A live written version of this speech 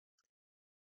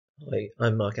Hi,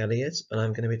 I'm Mark Elliott, and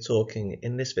I'm going to be talking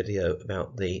in this video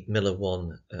about the Miller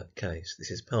 1 case.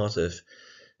 This is part of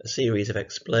a series of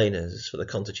explainers for the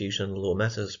Constitutional Law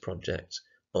Matters project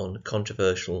on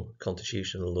controversial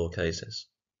constitutional law cases.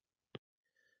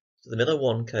 So the Miller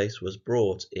 1 case was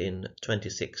brought in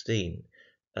 2016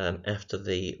 after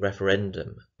the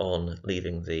referendum on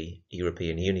leaving the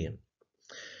European Union.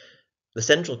 The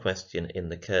central question in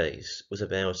the case was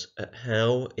about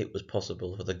how it was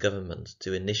possible for the government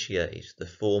to initiate the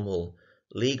formal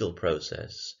legal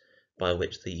process by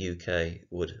which the UK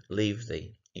would leave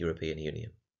the European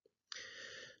Union.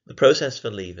 The process for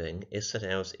leaving is set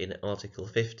out in Article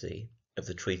 50 of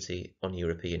the Treaty on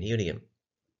European Union,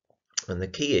 and the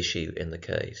key issue in the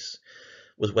case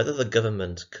was whether the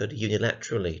government could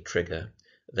unilaterally trigger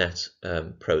that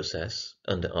process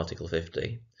under Article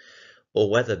 50, or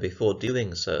whether before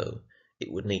doing so it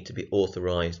would need to be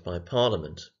authorised by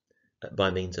Parliament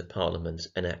by means of Parliament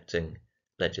enacting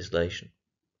legislation.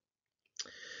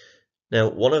 Now,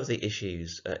 one of the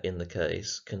issues in the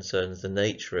case concerns the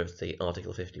nature of the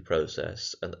Article 50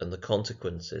 process and the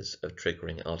consequences of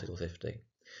triggering Article 50.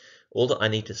 All that I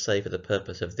need to say for the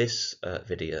purpose of this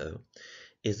video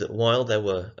is that while there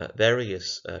were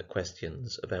various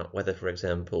questions about whether, for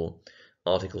example,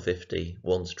 Article 50,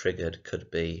 once triggered, could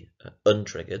be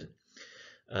untriggered.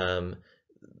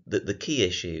 The key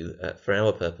issue for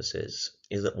our purposes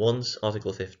is that once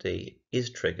Article 50 is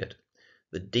triggered,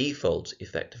 the default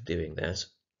effect of doing that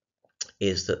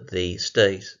is that the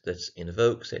state that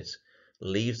invokes it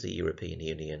leaves the European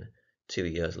Union 2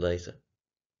 years later.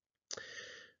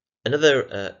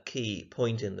 Another key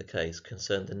point in the case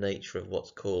concerned the nature of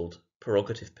what's called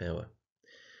prerogative power.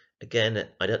 Again,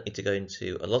 I don't need to go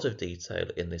into a lot of detail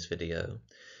in this video,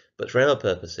 but for our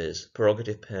purposes,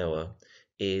 prerogative power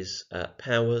is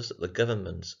powers that the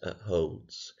government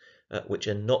holds which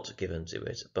are not given to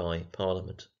it by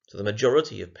Parliament. So the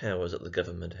majority of powers that the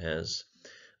government has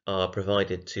are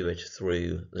provided to it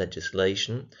through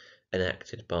legislation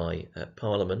enacted by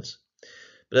Parliament,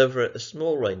 but over a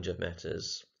small range of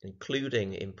matters,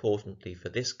 including, importantly for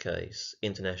this case,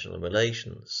 international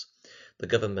relations, the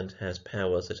government has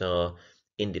powers that are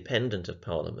independent of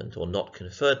Parliament or not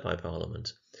conferred by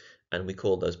Parliament, and we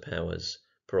call those powers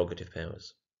prerogative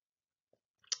powers.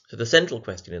 So the central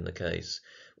question in the case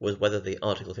was whether the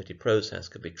Article 50 process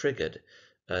could be triggered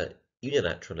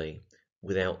unilaterally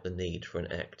without the need for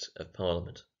an act of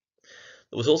Parliament.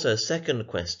 There was also a second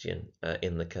question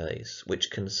in the case which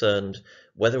concerned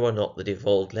whether or not the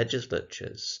devolved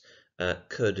legislatures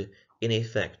could in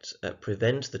effect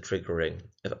prevent the triggering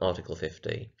of Article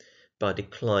 50 by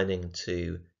declining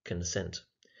to consent.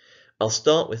 I'll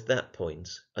start with that point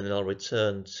and then I'll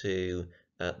return to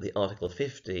the Article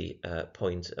 50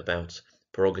 point about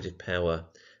prerogative power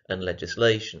and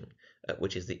legislation,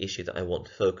 which is the issue that I want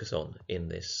to focus on in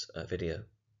this video.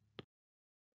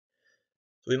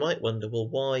 So we might wonder, well,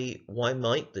 why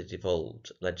might the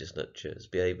devolved legislatures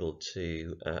be able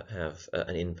to have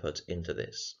an input into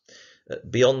this?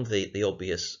 Beyond the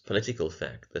obvious political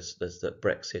fact that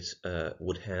Brexit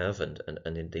would have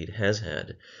and indeed has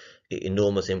had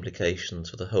enormous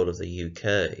implications for the whole of the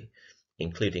UK,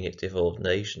 including its devolved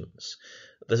nations,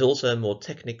 there's also a more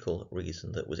technical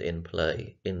reason that was in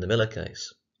play in the Miller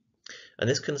case. And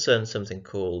this concerns something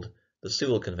called the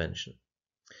Sewell Convention.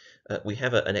 We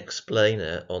have an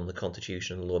explainer on the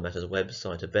Constitutional Law Matters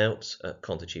website about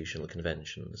constitutional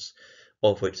conventions,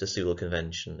 of which the Sewell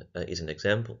Convention is an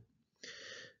example.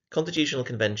 Constitutional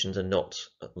conventions are not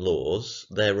laws,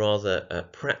 they're rather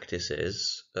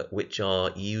practices which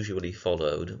are usually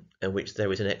followed and which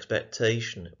there is an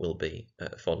expectation will be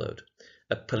followed.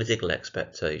 A political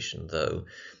expectation, though,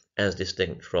 as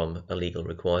distinct from a legal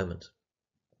requirement.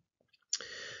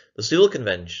 The Sewell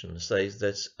Convention says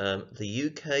that the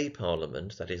UK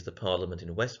Parliament, that is the Parliament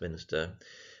in Westminster,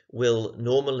 will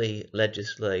normally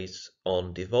legislate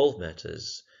on devolved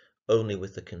matters only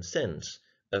with the consent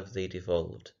of the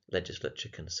devolved legislature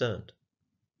concerned.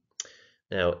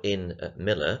 Now, in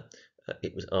Miller,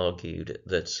 it was argued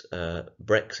that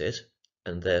Brexit,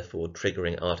 and therefore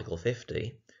triggering Article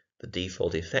 50, the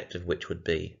default effect of which would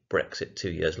be Brexit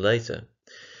 2 years later,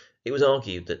 it was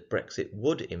argued that Brexit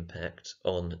would impact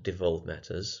on devolved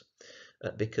matters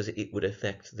because it would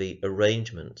affect the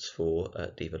arrangements for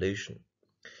devolution.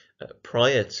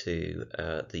 Prior to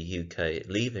the UK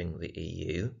leaving the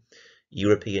EU,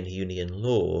 European Union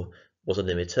law was a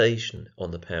limitation on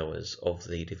the powers of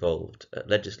the devolved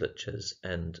legislatures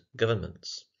and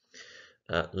governments.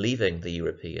 Leaving the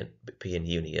European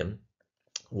Union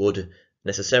would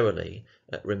necessarily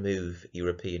remove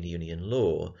European Union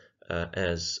law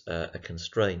as a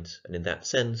constraint, and in that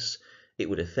sense It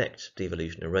would affect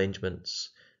devolution arrangements,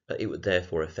 it would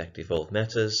therefore affect devolved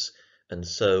matters, and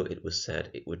so it was said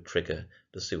it would trigger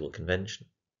the Sewell Convention.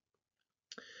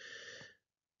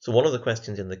 So one of the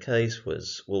questions in the case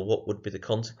was, well, what would be the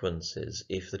consequences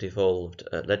if the devolved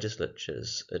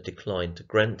legislatures declined to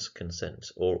grant consent,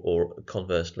 or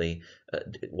conversely,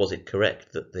 was it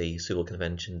correct that the Sewell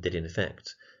Convention did in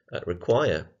fact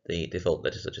require the devolved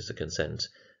legislatures to consent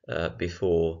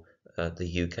before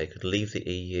the UK could leave the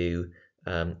EU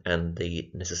and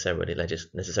the necessary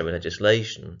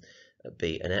legislation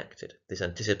be enacted? This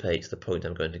anticipates the point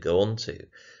I'm going to go on to,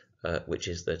 which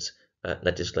is that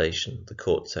legislation, the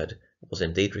court said, was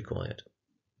indeed required.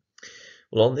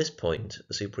 Well, on this point,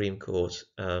 the Supreme Court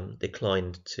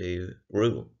declined to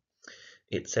rule.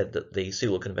 It said that the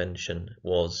Sewell Convention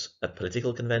was a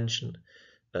political convention,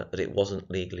 that it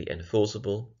wasn't legally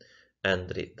enforceable, and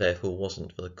that it therefore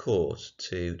wasn't for the court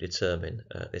to determine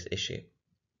this issue.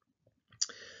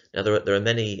 Now, there are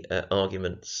many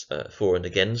arguments for and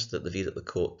against the view that the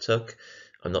court took.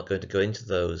 I'm not going to go into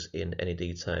those in any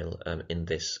detail in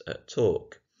this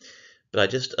talk, but I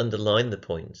just underline the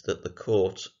point that the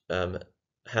court,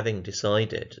 having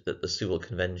decided that the Sewell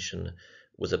Convention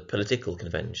was a political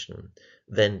convention,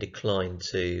 then declined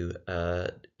to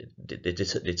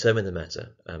determine the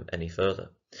matter any further.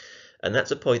 And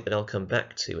that's a point that I'll come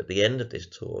back to at the end of this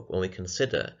talk when we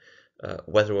consider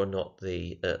whether or not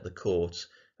the court,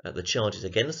 the charges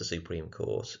against the Supreme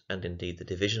Court, and indeed the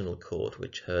Divisional Court,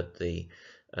 which heard the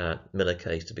Miller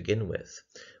case to begin with,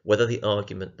 whether the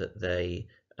argument that the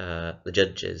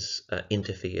judges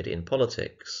interfered in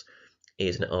politics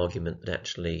is an argument that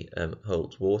actually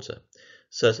holds water.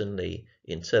 Certainly,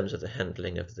 in terms of the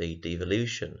handling of the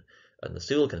devolution and the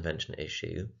Sewell Convention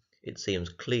issue, it seems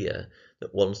clear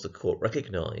that once the court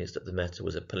recognised that the matter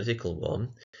was a political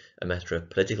one, a matter of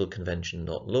political convention,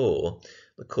 not law,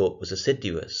 the court was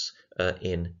assiduous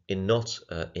in not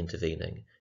intervening.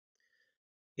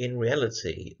 In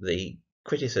reality, the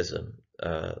criticism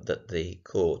that the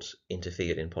court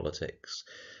interfered in politics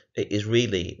is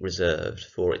really reserved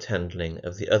for its handling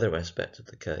of the other aspect of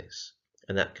the case,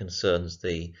 and that concerns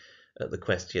the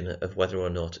question of whether or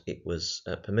not it was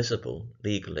permissible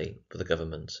legally for the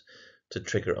government to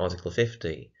trigger Article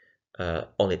 50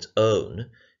 on its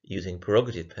own using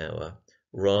prerogative power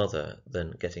rather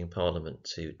than getting Parliament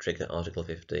to trigger Article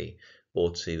 50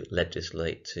 or to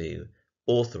legislate to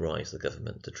authorise the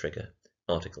government to trigger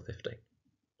Article 50.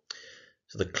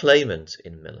 So the claimant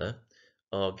in Miller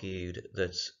argued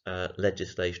that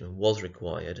legislation was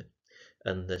required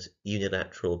and that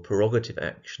unilateral prerogative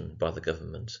action by the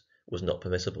government was not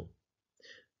permissible.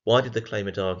 Why did the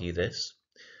claimant argue this?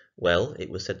 Well, it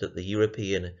was said that the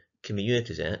European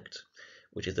Communities Act,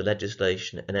 which is the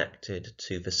legislation enacted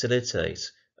to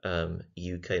facilitate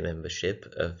UK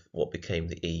membership of what became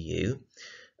the EU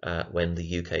when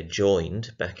the UK joined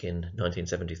back in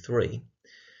 1973,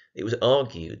 it was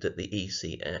argued that the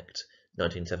EC Act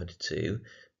 1972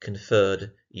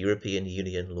 conferred European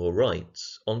Union law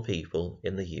rights on people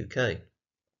in the UK.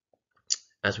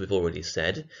 As we've already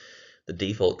said, the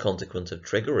default consequence of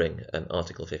triggering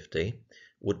Article 50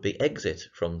 would be exit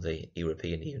from the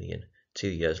European Union 2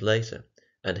 years later,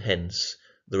 and hence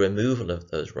the removal of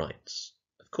those rights.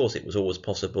 Of course, it was always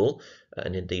possible,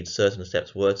 and indeed certain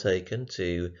steps were taken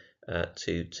to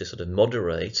sort of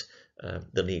moderate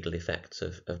the legal effects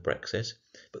of Brexit,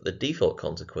 but the default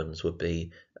consequence would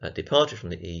be departure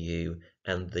from the EU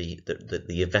and the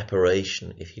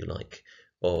evaporation, if you like,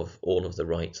 of all of the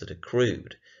rights that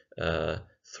accrued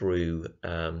through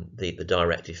the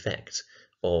direct effect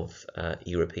of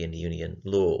European Union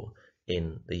law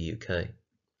in the UK,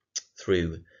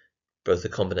 through both the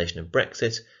combination of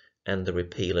Brexit and the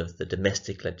repeal of the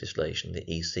domestic legislation, the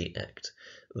EC Act,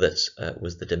 that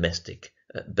was the domestic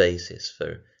basis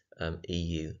for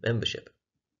EU membership.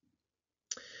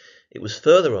 It was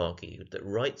further argued that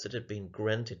rights that had been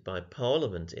granted by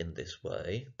Parliament in this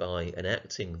way, by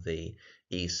enacting the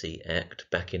EC Act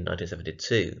back in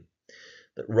 1972,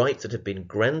 that rights that had been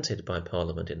granted by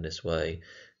Parliament in this way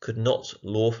could not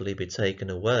lawfully be taken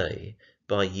away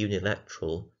by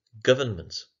unilateral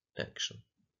government action.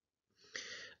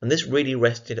 And this really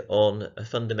rested on a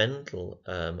fundamental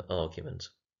argument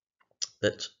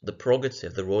that the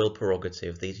prerogative, the royal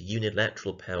prerogative, these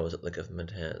unilateral powers that the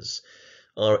government has,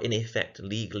 are in effect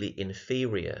legally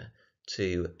inferior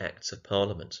to acts of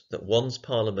Parliament. That once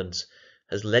Parliament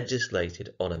has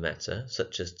legislated on a matter,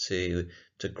 such as to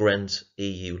grant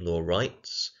EU law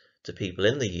rights to people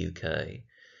in the UK,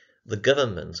 the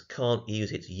government can't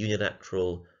use its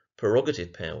unilateral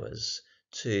prerogative powers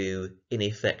to, in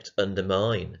effect,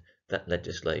 undermine that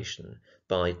legislation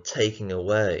by taking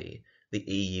away the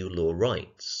EU law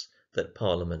rights that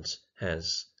Parliament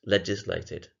has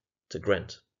legislated to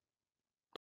grant.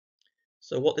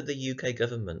 So what did the UK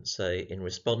government say in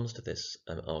response to this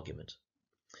argument?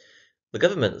 The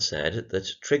government said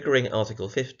that triggering Article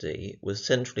 50 was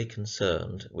centrally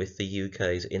concerned with the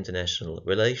UK's international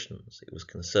relations. It was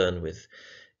concerned with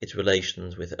its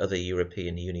relations with other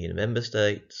European Union member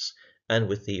states and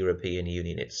with the European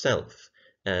Union itself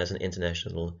as an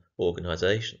international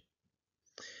organisation.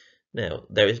 Now,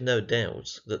 there is no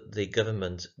doubt that the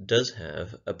government does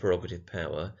have a prerogative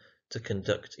power to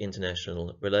conduct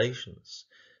international relations.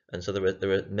 And so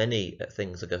there are many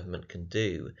things the government can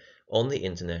do on the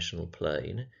international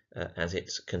plane as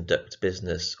it conducts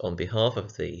business on behalf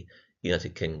of the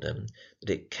United Kingdom that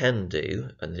it can do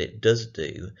and that it does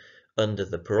do under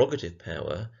the prerogative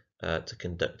power to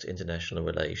conduct international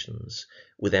relations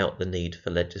without the need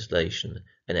for legislation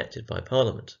enacted by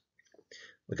Parliament.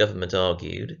 The government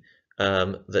argued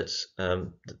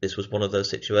that this was one of those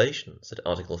situations, that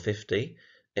Article 50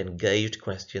 engaged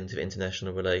questions of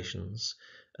international relations,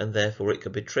 and therefore it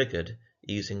could be triggered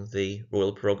using the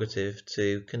royal prerogative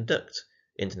to conduct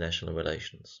international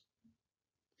relations.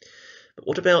 But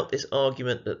what about this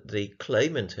argument that the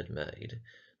claimant had made,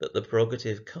 that the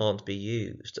prerogative can't be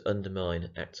used to undermine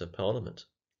Acts of Parliament?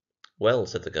 Well,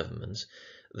 said the government,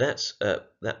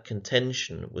 that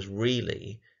contention was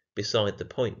really beside the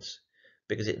point,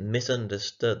 because it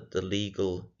misunderstood the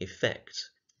legal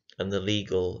effect and the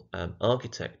legal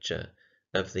architecture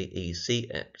of the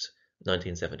EC Act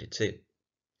 1972.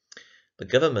 The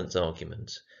government's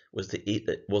argument was that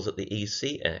the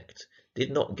EC Act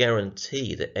did not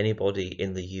guarantee that anybody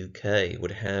in the UK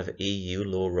would have EU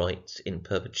law rights in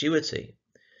perpetuity.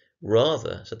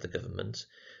 Rather, said the government,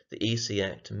 the EC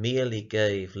Act merely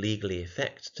gave legal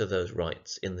effect to those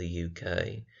rights in the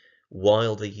UK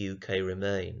while the UK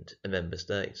remained a member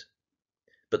state,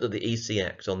 but that the EC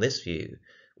Act on this view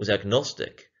was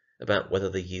agnostic about whether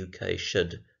the UK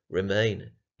should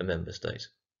remain a member state.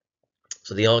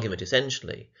 So the argument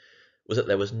essentially was that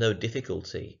there was no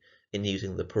difficulty in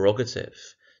using the prerogative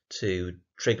to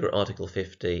trigger Article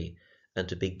 50 and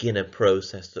to begin a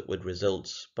process that would result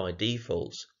by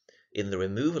default in the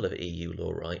removal of EU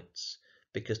law rights,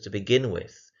 because to begin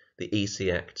with, the EC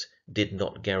Act did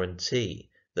not guarantee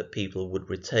that people would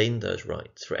retain those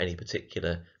rights for any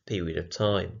particular period of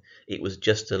time. It was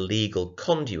just a legal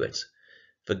conduit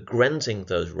for granting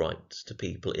those rights to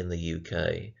people in the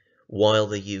UK while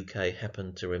the UK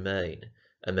happened to remain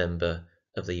a member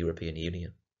of the European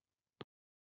Union.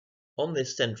 On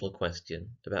this central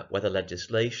question about whether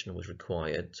legislation was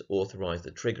required to authorise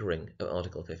the triggering of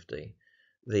Article 50,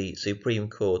 the Supreme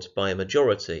Court, by a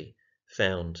majority,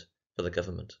 found for the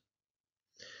government.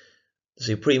 The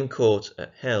Supreme Court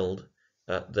held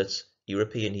that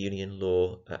European Union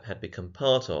law had become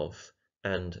part of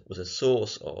and was a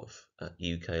source of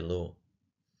UK law.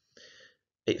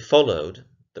 It followed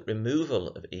that removal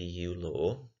of EU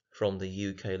law from the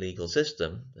UK legal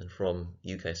system and from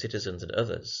UK citizens and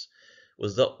others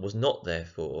was not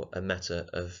therefore a matter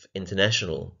of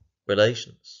international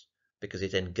relations, because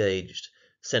it engaged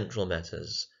central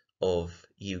matters of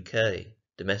UK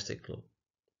domestic law.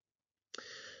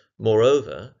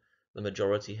 Moreover, the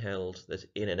majority held that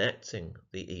in enacting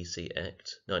the EC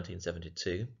Act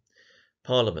 1972,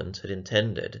 Parliament had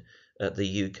intended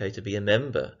the UK to be a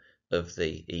member of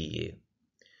the EU,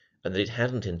 and that it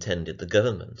hadn't intended the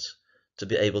government to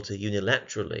be able to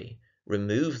unilaterally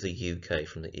remove the UK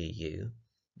from the EU,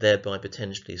 thereby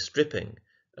potentially stripping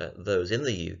those in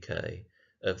the UK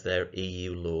of their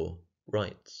EU law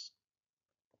rights.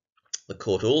 The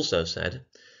court also said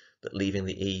that leaving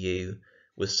the EU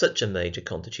was such a major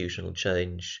constitutional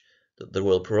change that the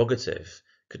royal prerogative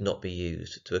could not be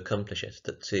used to accomplish it,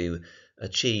 that to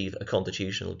achieve a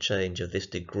constitutional change of this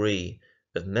degree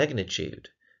of magnitude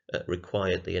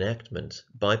required the enactment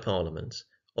by Parliament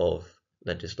of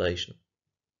legislation.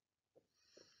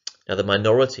 Now, the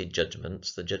minority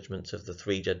judgments, the judgments of the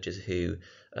three judges who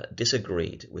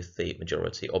disagreed with the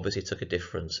majority, obviously took a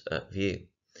different view.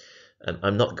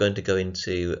 I'm not going to go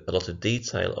into a lot of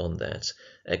detail on that,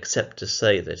 except to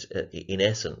say that in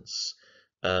essence,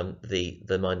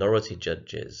 the minority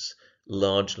judges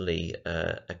largely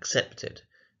accepted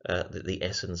the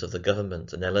essence of the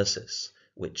government analysis,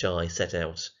 which I set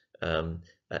out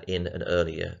in an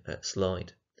earlier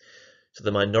slide. So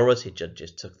the minority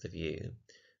judges took the view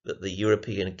that the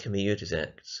European Communities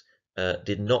Act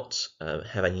did not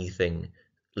have anything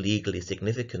legally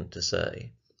significant to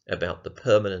say about the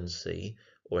permanency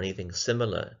or anything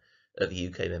similar of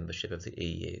UK membership of the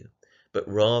EU, but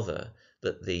rather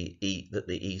that the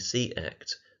EC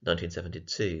Act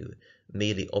 1972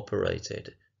 merely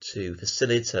operated to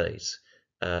facilitate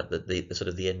the sort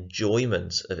of the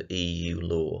enjoyment of EU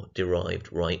law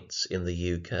derived rights in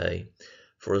the UK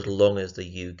for as long as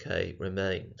the UK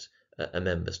remained a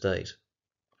member state.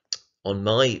 On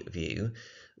my view,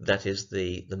 that is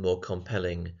the more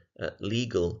compelling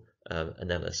legal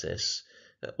analysis,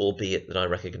 albeit that I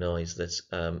recognise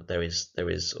that there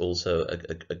is also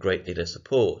a great deal of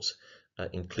support,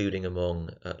 including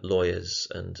among lawyers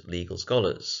and legal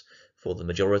scholars, for the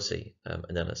majority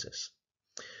analysis.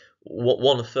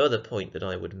 One further point that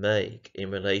I would make in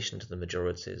relation to the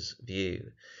majority's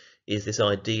view is this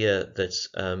idea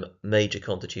that major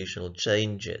constitutional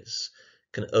changes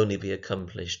can only be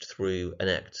accomplished through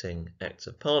enacting acts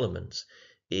of parliament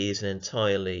is an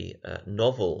entirely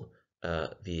novel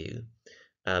view,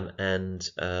 and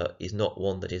is not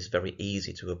one that is very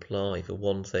easy to apply. For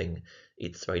one thing,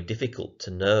 it's very difficult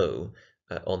to know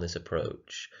on this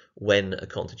approach when a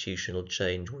constitutional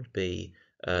change would be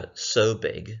so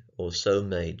big or so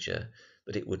major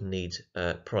that it would need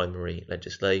primary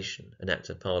legislation, an act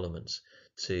of parliament,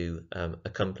 to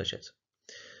accomplish it.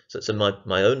 So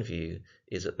my own view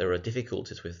is that there are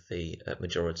difficulties with the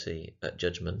majority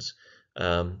judgment,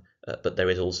 but there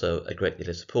is also a great deal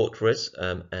of support for it,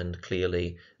 and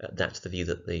clearly that's the view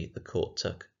that the court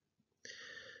took.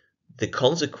 The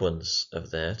consequence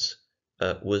of that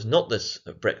was not that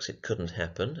Brexit couldn't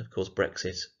happen. Of course,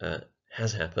 Brexit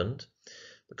has happened.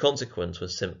 The consequence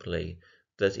was simply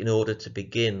that in order to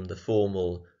begin the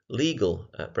formal legal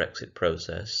Brexit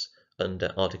process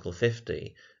under Article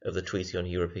 50 of the Treaty on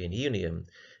European Union,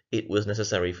 it was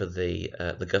necessary for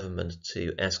the government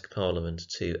to ask Parliament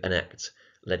to enact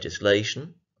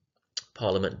legislation.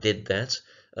 Parliament did that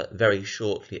very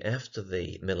shortly after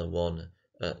the Miller 1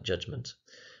 judgment,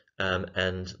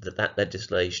 and that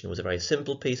legislation was a very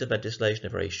simple piece of legislation, a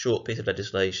very short piece of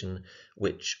legislation,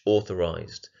 which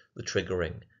authorised the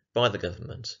triggering by the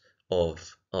government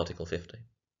of Article 50.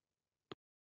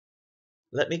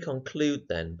 Let me conclude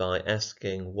then by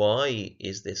asking, why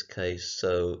is this case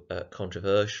so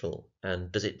controversial,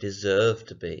 and does it deserve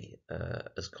to be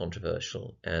as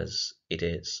controversial as it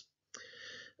is?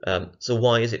 So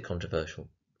why is it controversial?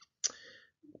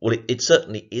 Well, it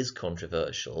certainly is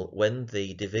controversial when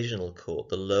the divisional court,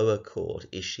 the lower court,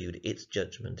 issued its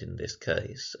judgment in this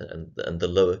case, and the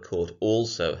lower court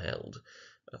also held,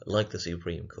 like the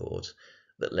Supreme Court,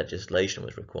 that legislation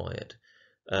was required.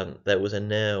 There was a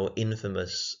now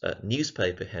infamous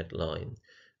newspaper headline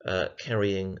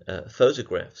carrying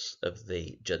photographs of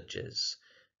the judges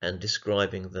and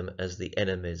describing them as the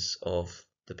enemies of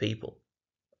the people.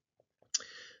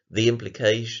 The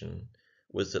implication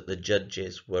was that the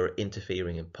judges were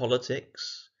interfering in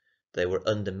politics, they were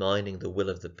undermining the will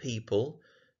of the people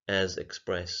as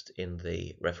expressed in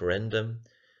the referendum,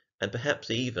 and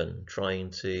perhaps even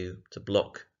trying to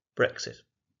block Brexit.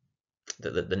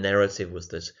 The narrative was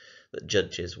that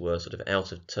judges were sort of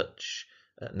out of touch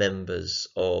members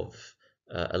of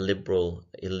a liberal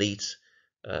elite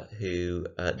who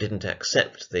didn't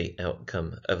accept the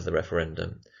outcome of the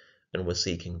referendum and were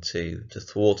seeking to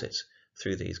thwart it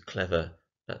through these clever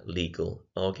legal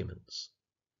arguments.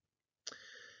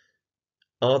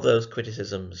 Are those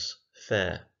criticisms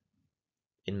fair?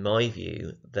 In my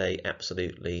view, they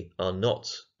absolutely are not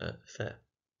fair.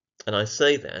 And I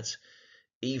say that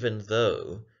even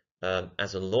though,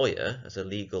 as a lawyer, as a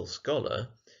legal scholar,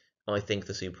 I think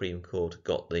the Supreme Court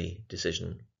got the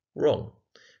decision wrong.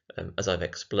 As I've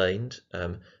explained,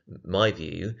 my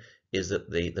view is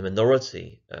that the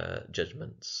minority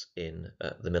judgments in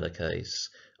the Miller case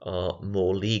are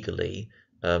more legally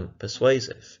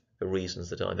persuasive, for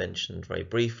reasons that I mentioned very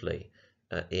briefly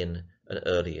in an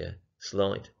earlier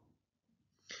slide.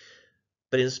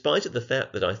 But in spite of the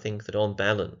fact that I think that on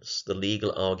balance the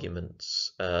legal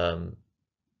arguments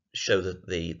show that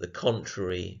the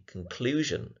contrary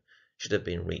conclusion should have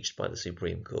been reached by the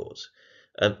Supreme Court,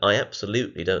 I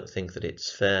absolutely don't think that it's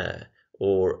fair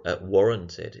or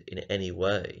warranted in any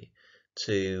way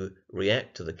to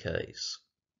react to the case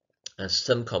as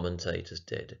some commentators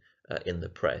did in the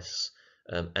press,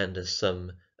 and as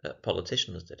some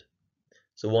politicians did.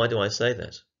 So why do I say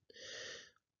that?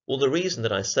 Well, the reason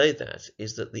that I say that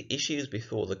is that the issues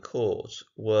before the court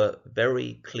were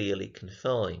very clearly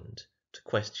confined to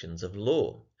questions of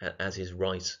law, as is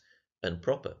right and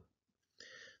proper.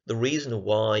 The reason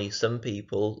why some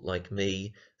people, like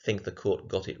me, think the court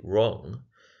got it wrong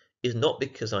is not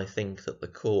because I think that the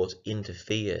court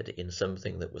interfered in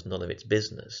something that was none of its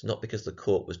business, not because the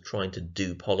court was trying to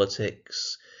do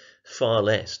politics, far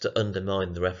less to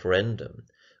undermine the referendum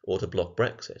or to block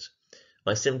Brexit.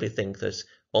 I simply think that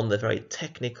on the very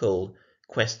technical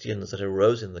questions that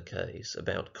arose in the case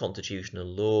about constitutional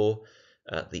law,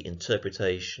 the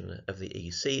interpretation of the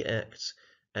EC Act,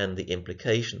 and the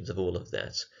implications of all of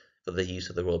that for the use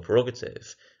of the royal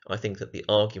prerogative, I think that the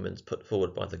arguments put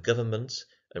forward by the government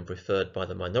and preferred by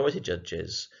the minority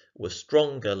judges were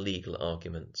stronger legal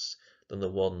arguments than the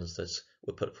ones that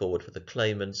were put forward for the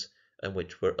claimant and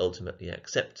which were ultimately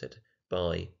accepted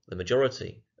by the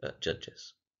majority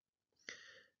judges.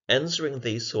 Answering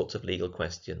these sorts of legal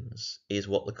questions is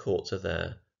what the courts are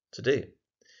there to do.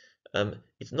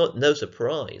 It's no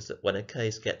surprise that when a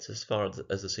case gets as far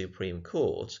as the Supreme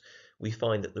Court, we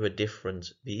find that there are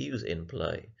different views in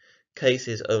play.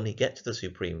 Cases only get to the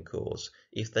Supreme Court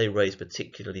if they raise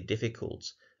particularly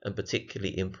difficult and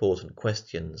particularly important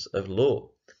questions of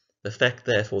law. The fact,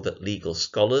 therefore, that legal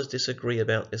scholars disagree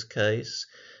about this case,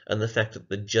 and the fact that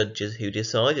the judges who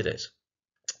decided it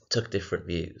took different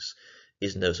views,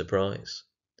 is no surprise.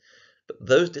 But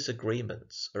those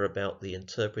disagreements are about the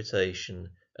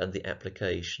interpretation and the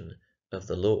application of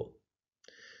the law.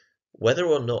 Whether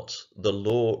or not the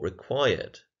law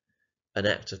required an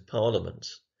Act of Parliament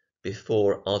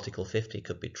before Article 50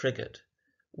 could be triggered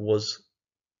was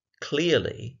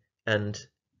clearly and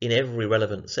in every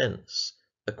relevant sense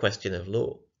a question of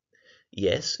law.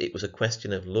 Yes, it was a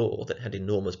question of law that had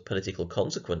enormous political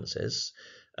consequences,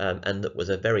 and that was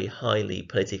a very highly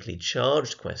politically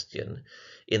charged question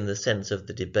in the sense of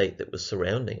the debate that was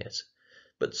surrounding it.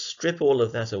 But strip all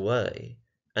of that away,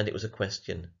 and it was a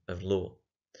question of law.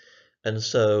 And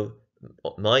so,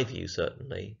 my view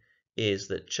certainly is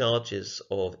that charges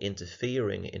of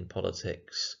interfering in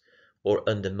politics or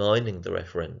undermining the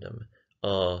referendum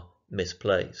are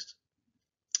misplaced.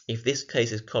 If this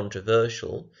case is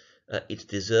controversial, it's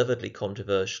deservedly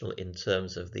controversial in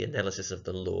terms of the analysis of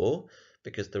the law,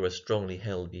 because there are strongly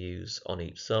held views on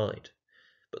each side.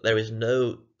 But there is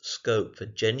no scope for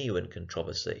genuine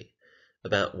controversy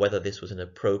about whether this was an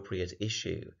appropriate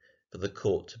issue for the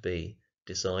court to be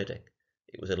deciding.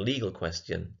 It was a legal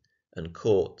question, and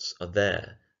courts are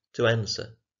there to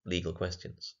answer legal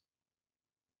questions.